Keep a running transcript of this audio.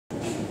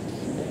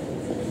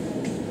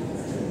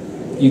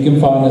You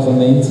can find us on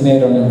the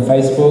internet, on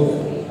Facebook.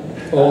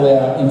 All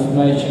our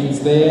information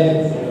is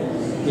there.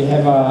 We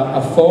have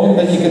a form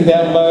that you can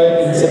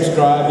download and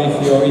subscribe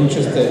if you're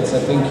interested, so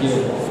thank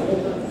you.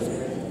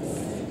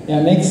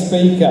 Our next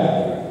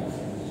speaker,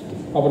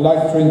 I would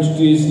like to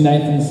introduce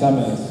Nathan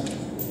Summers.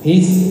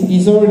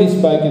 He's already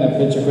spoken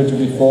at PechaKucha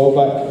before,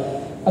 but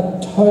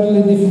a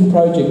totally different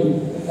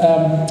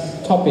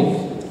topic.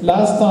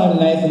 Last time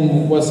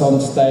Nathan was on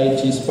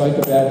stage, he spoke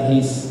about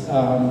his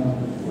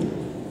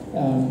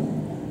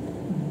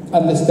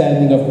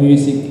understanding of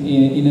music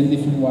in a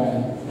different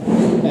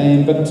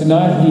way. But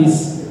tonight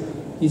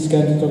he's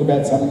going to talk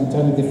about something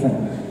totally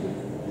different.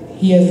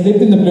 He has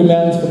lived in the Blue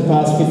Mountains for the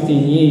past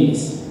 15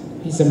 years.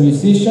 He's a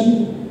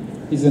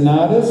musician, he's an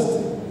artist.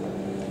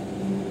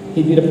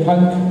 He did a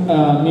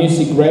punk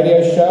music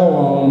radio show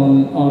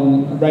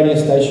on radio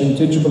station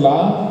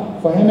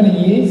 2RRR for how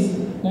many years,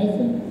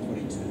 Nathan?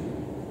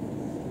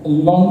 22. A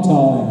long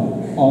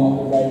time on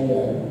the radio.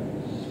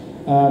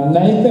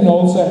 Nathan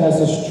also has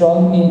a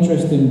strong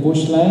interest in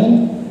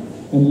bushland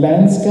and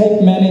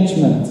landscape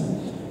management,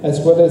 as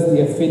well as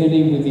the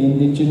affinity with the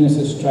Indigenous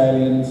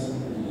Australians.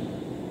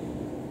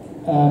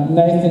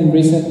 Nathan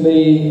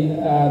recently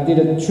did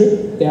a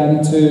trip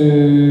down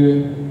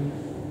to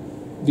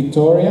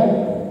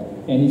Victoria,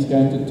 and he's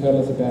going to tell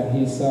us about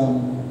his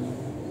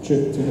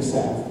trip to the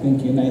south.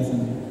 Thank you,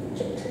 Nathan.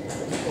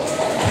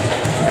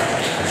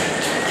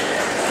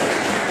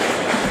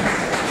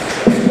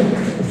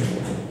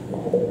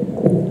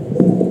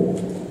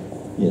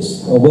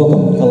 Yes, well,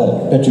 welcome.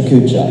 Hello,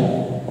 PechaKucha.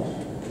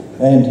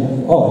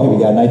 And, oh, here we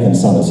go, Nathan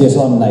Summers. Yes,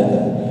 I'm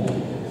Nathan.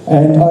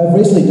 And I've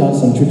recently done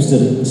some trips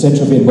to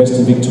central and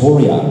western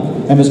Victoria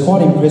and was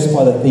quite impressed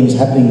by the things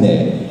happening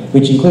there,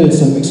 which included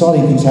some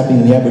exciting things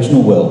happening in the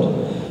Aboriginal world.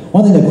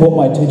 One thing that caught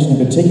my attention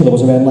in particular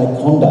was around Lake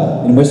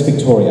Condah in West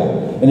Victoria,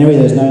 an area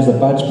that is known as the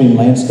Budj Bim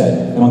landscape,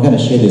 and I'm going to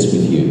share this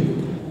with you.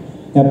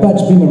 Now,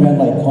 Budj Bim around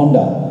Lake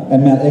Condah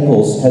and Mount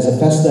Eccles has a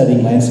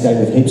fascinating landscape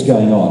with heaps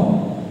going on.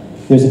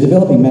 There's a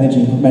developing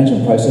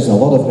management process and a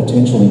lot of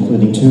potential,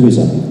 including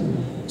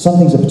tourism. Some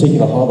things of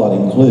particular highlight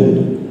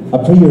include a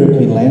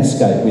pre-European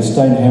landscape with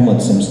stone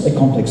hamlets and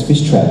complex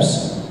fish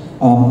traps,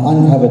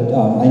 uncovered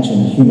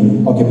ancient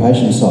human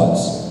occupation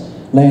sites,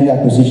 land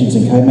acquisitions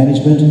and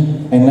co-management,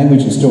 and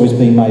language and stories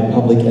being made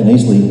public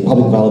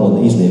available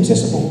and easily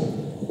accessible.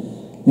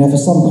 Now, for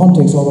some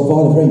context, I'll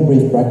provide a very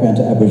brief background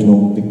to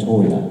Aboriginal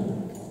Victoria.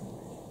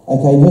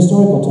 Okay, in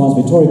historical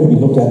times, Victoria could be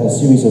looked at as a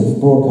series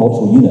of broad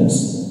cultural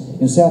units.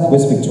 In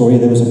southwest Victoria,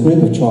 there was a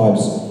group of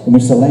tribes in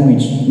which the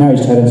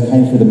marriage patterns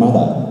came through the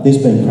mother, these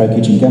being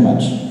Crow-Kitch and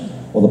Gamach,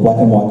 or the black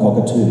and white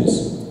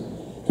cockatoos.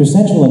 Through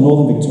central and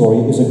northern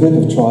Victoria is a group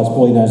of tribes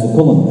broadly known as the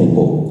Kulin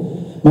people.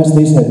 Most of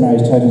these had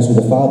marriage tokens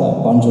with the father,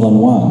 Bunjil and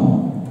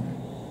Wan.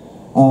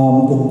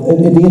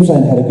 The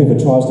Gippsland had a group of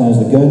tribes known as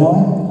the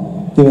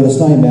Gurnditjmurra. There were the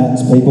Snowy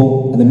Mountains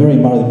people and the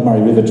Murray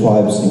River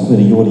tribes,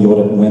 including Yorta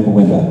Yorta and Wemba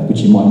Wemba,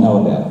 which you might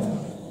know about.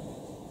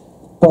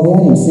 By the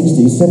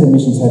 1860s, 7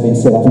 missions had been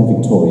set up in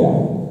Victoria.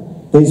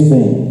 These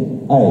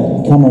being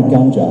A.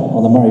 Cumra-Gunja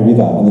on the Murray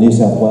River on the New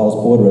South Wales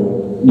border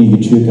near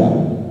Echuca,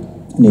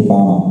 near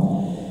Barmer.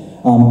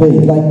 B.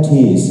 Lake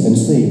Tears, and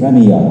C.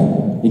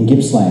 Ramiyuk in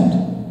Gippsland.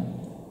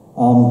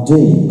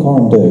 D.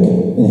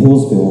 Corranderg in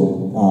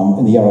Hillsville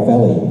in the Yarra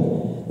Valley.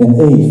 Then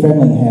E.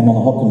 Framlingham on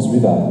the Hopkins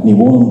River near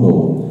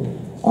Warrnambool.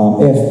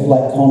 F.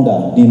 Lake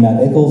Condah near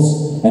Mount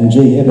Eccles. And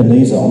G.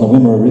 Ebenezer on the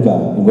Wimmera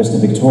River in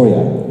Western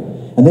Victoria.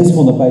 And these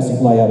form the basic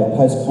layout of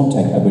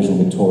post-contact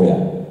Aboriginal Victoria.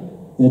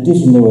 In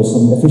addition, there were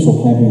some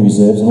official camping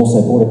reserves and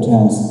also border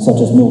towns such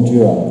as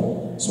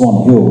Mildura,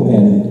 Swan Hill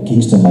and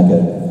Kingston make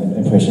an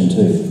impression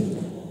too.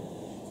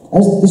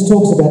 As this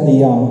talks about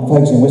the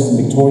focusing on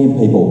Western Victorian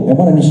people, and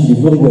one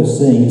initiative really worth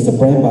seeing is the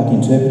Brambuck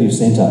Interpretive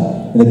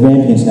Centre in the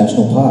Grampians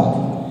National Park,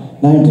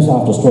 named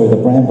after a story of the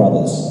Bram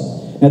brothers.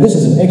 Now this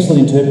is an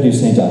excellent interpretive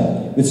centre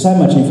with so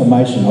much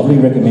information. I really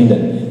recommend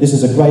it. This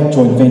is a great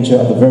joint venture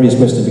of the various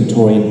Western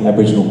Victorian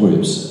Aboriginal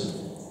groups.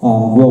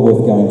 Well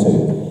worth going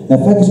to. Now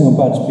focusing on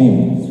Budj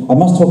Bim, I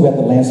must talk about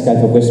the landscape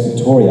of West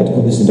Victoria to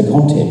put this into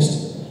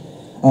context.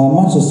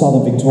 Much of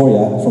southern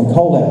Victoria, from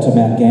Colac to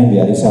Mount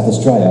Gambier in South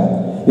Australia,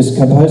 is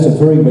composed of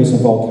very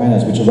recent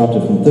volcanoes which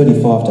erupted from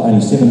 35 to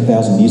only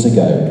 7,000 years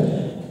ago.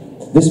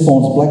 This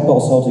forms black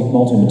basaltic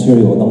molten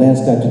material, and the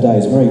landscape today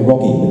is very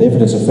rocky with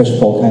evidence of fresh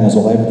volcanoes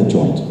all over the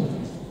joint.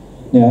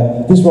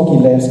 Now, this rocky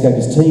landscape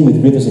is teeming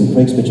with rivers and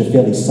creeks which are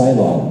fairly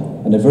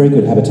saline and a very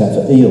good habitat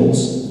for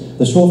eels.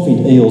 The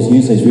short-finned eels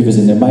use these rivers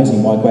in their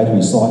amazing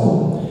migratory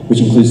cycle, which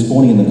includes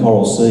spawning in the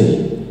Coral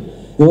Sea.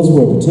 Eels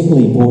were a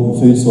particularly important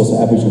food source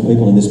for Aboriginal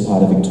people in this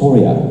part of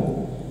Victoria.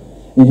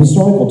 In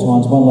historical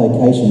times, one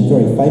location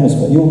very famous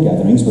for eel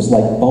gatherings was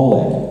Lake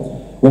Bolac,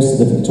 west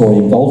of the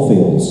Victorian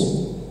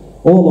goldfields.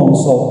 All along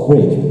Salt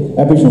Creek,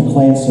 Aboriginal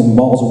clans from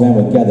miles around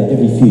would gather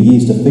every few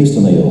years to feast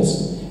on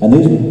eels, and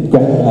these were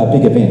great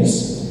big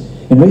events.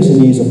 In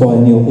recent years, a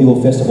biennial eel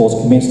festivals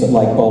commenced at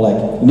Lake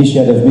Bolac,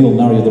 initiated of Neil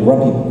Murray of the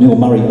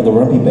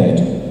Rumpy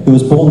Band, who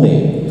was born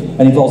there,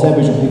 and involves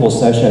Aboriginal people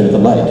associated with the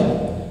lake.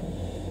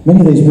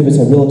 Many of these rivers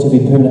have relatively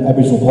permanent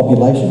Aboriginal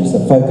populations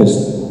that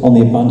focus on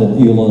the abundant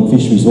eel and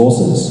fish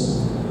resources.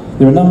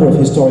 There are a number of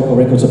historical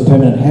records of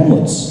permanent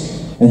hamlets,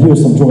 and here are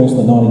some drawings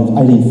from the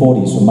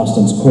 1840s from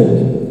Muston's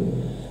Creek.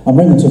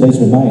 Remnants of these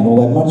remain,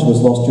 although much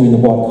was lost during the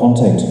white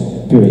contact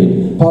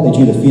period, partly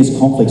due to fierce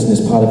conflicts in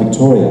this part of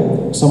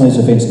Victoria, some of these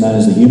events known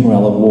as the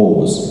Umaralla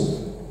Wars.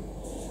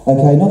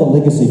 Okay, another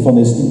legacy from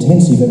this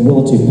intensive and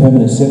relative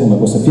permanent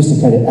settlement was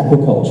sophisticated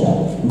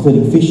aquaculture,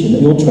 including fish and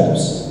eel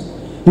traps.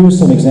 Here are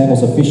some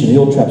examples of fish and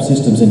eel trap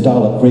systems in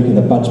Darla Creek in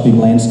the Budj Bim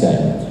landscape.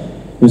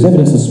 There was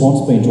evidence of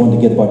swamps being joined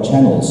together by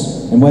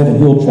channels, and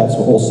woven eel traps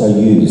were also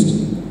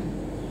used.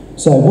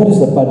 So what is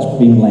the Budj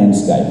Bim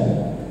landscape?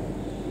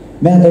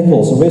 Mount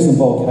Eccles, a recent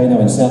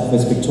volcano in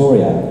southwest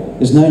Victoria,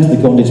 is known to the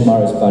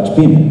Gurnditjmurra as Budj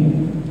Bim.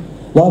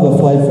 Lava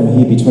flowed from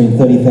here between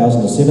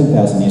 30,000 to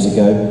 7,000 years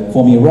ago,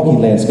 forming a rocky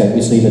landscape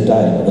we see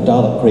today of the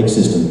Darla Creek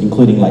system,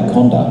 including Lake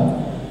Condah.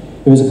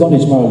 There was a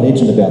Gurnditjmurra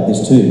legend about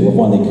this too, of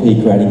one of the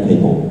key creating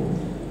people.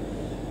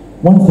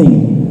 One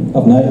thing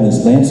of note in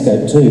this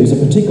landscape too is a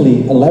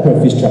particularly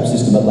elaborate fish trap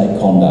system at Lake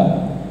Condah.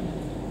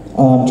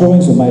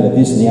 Drawings were made of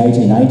this in the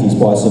 1880s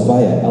by a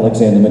surveyor,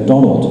 Alexander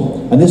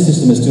MacDonald, and this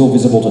system is still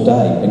visible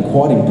today and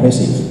quite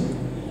impressive.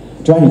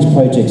 Drainage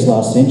projects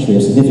last century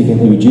have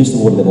significantly reduced the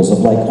water levels of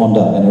Lake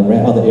Condah and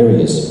around other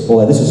areas,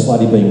 although this is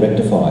slowly being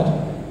rectified.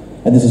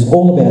 And this is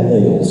all about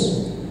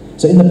eels.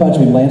 So in the Budj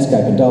Bim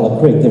landscape in Darla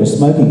Creek, there are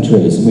smoking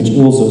trees in which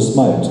eels are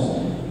smoked,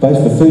 both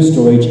for food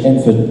storage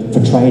and for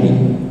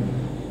trading.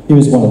 Here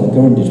is one of the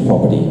Gurnditj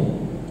property.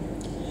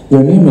 There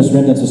are numerous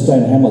remnants of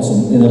stone hamlets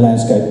in the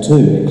landscape too,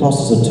 and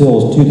clusters of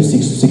tills 2 to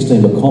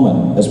 16 were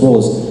common, as well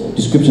as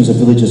descriptions of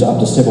villages up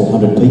to several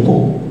hundred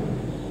people.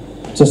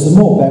 So some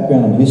more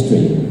background on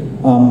history.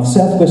 The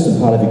southwestern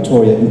part of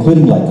Victoria,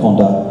 including Lake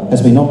Condah,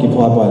 has been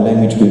occupied by a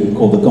language group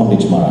called the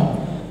Gurnditjmurra.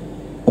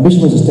 A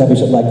mission was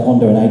established at Lake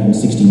Condah in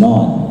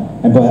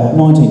 1869, and by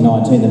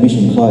 1919 the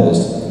mission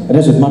closed, and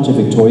as with much of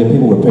Victoria,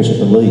 people were pressured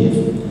to leave.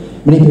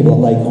 Many people at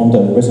Lake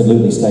Condah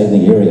resolutely stayed in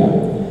the area.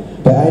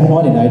 By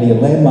 1980, a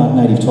landmark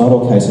native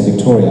title case in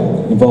Victoria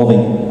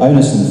involving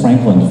Onus and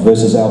Franklin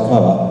versus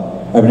Alcoa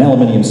over an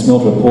aluminium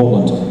smelter at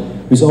Portland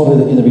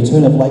resulted in the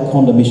return of Lake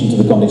Condah mission to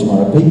the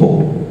Gurnditjmurra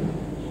people.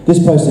 This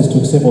process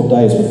took several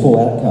days with full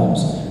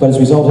outcomes, but has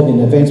resulted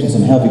in advancements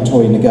in how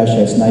Victoria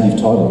negotiates native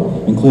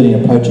title, including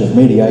an approach of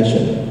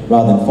mediation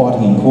rather than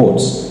fighting in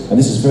courts, and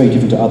this is very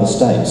different to other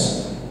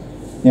states.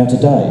 Now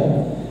today,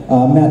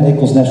 Mount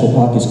Eccles National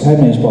Park is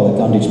co-managed by the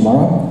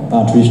Gurnditjmurra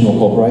Traditional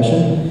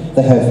Corporation.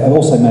 They have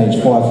also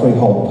managed 5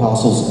 freehold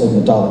parcels in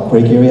the Darla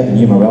Creek area and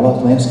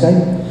Umaralla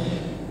landscape.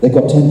 They've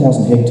got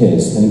 10,000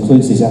 hectares and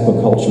includes these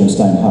aquaculture and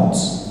stone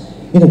huts.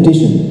 In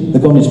addition, the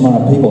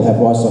Gurnditjmurra people have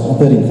rights to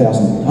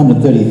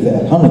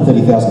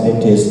 130,000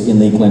 hectares in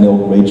the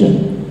Glenelg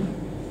region.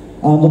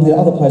 Look, there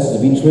are other places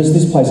of interest.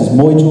 This place is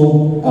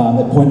Moyjul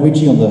at Point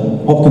Ritchie on the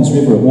Hopkins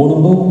River at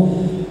Warrnambool.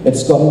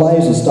 It's got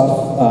layers of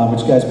stuff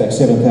which goes back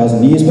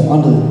 7,000 years, but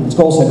it's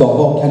also got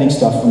volcanic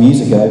stuff from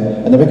years ago,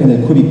 and they reckon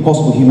there could be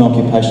possible human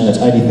occupation that's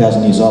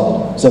 80,000 years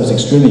old, so it's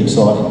extremely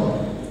exciting.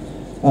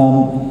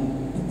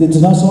 It's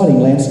an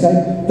exciting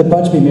landscape. The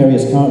Budj Bim area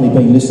is currently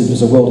being listed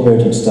as a World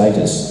Heritage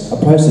status, a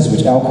process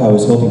which Alco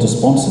is helping to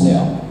sponsor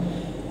now.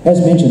 As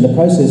mentioned, the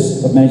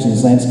process of managing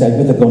this landscape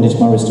with the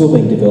Gurnditjmurra is still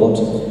being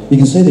developed. You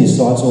can see these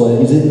sites, although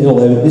it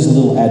is a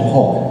little ad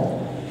hoc.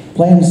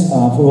 Plans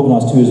for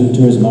organised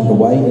tourism are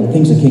underway, and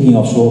things are kicking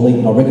off shortly,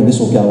 and I reckon this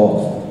will go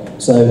off.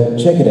 So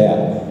check it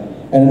out.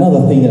 And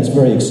another thing that's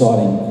very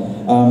exciting,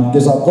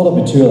 there's a lot of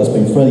material that's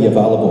been freely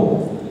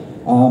available.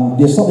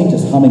 There's something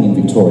just humming in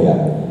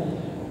Victoria.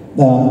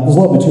 There's a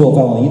lot of material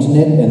available on the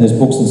internet, and there's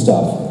books and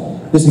stuff.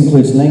 This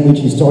includes language,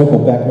 historical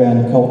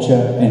background,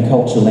 culture, and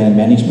cultural land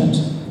management.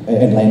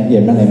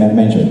 Land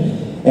management.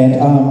 And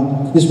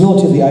this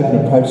relatively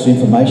open approach to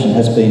information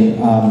has been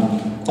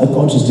a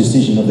conscious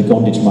decision of the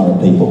Gurnditjmurra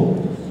people,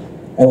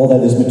 and although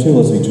there's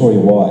material that's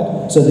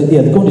Victoria-wide. So the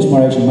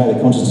Gurnditjmurra actually made a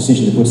conscious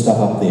decision to put stuff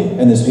up there,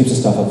 and there's heaps of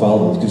stuff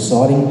available. It's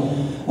exciting.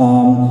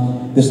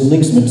 There's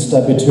links to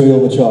material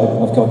which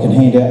I can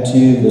hand out to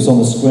you. It's on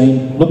the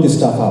screen. Look this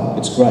stuff up.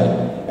 It's great.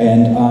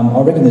 And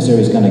I reckon this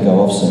area is going to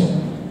go off soon.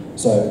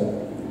 So,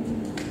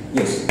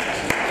 yes.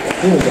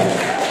 Here we go.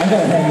 I'm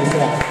going to hand this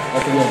out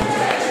at the end.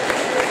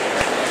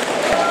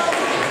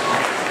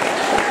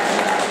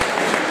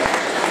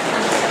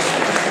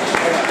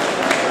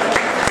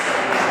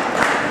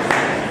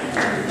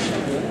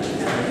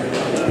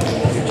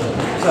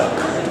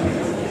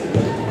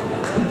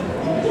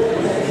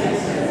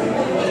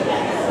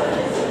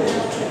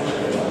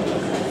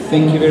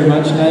 Thank you very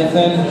much,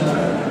 Nathan.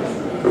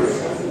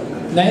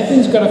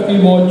 Nathan's got a few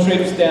more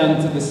trips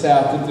down to the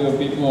south to do a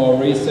bit more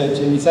research,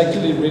 and he's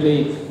actually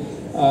really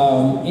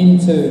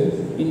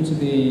into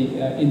the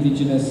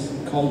Indigenous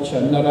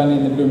culture, not only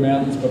in the Blue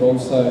Mountains but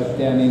also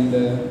down in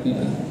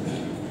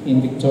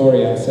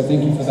Victoria. So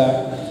thank you for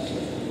that.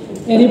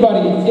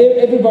 Everybody,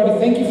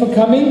 thank you for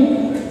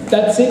coming.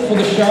 That's it for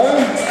the show.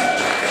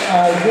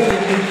 I really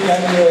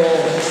appreciate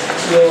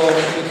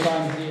your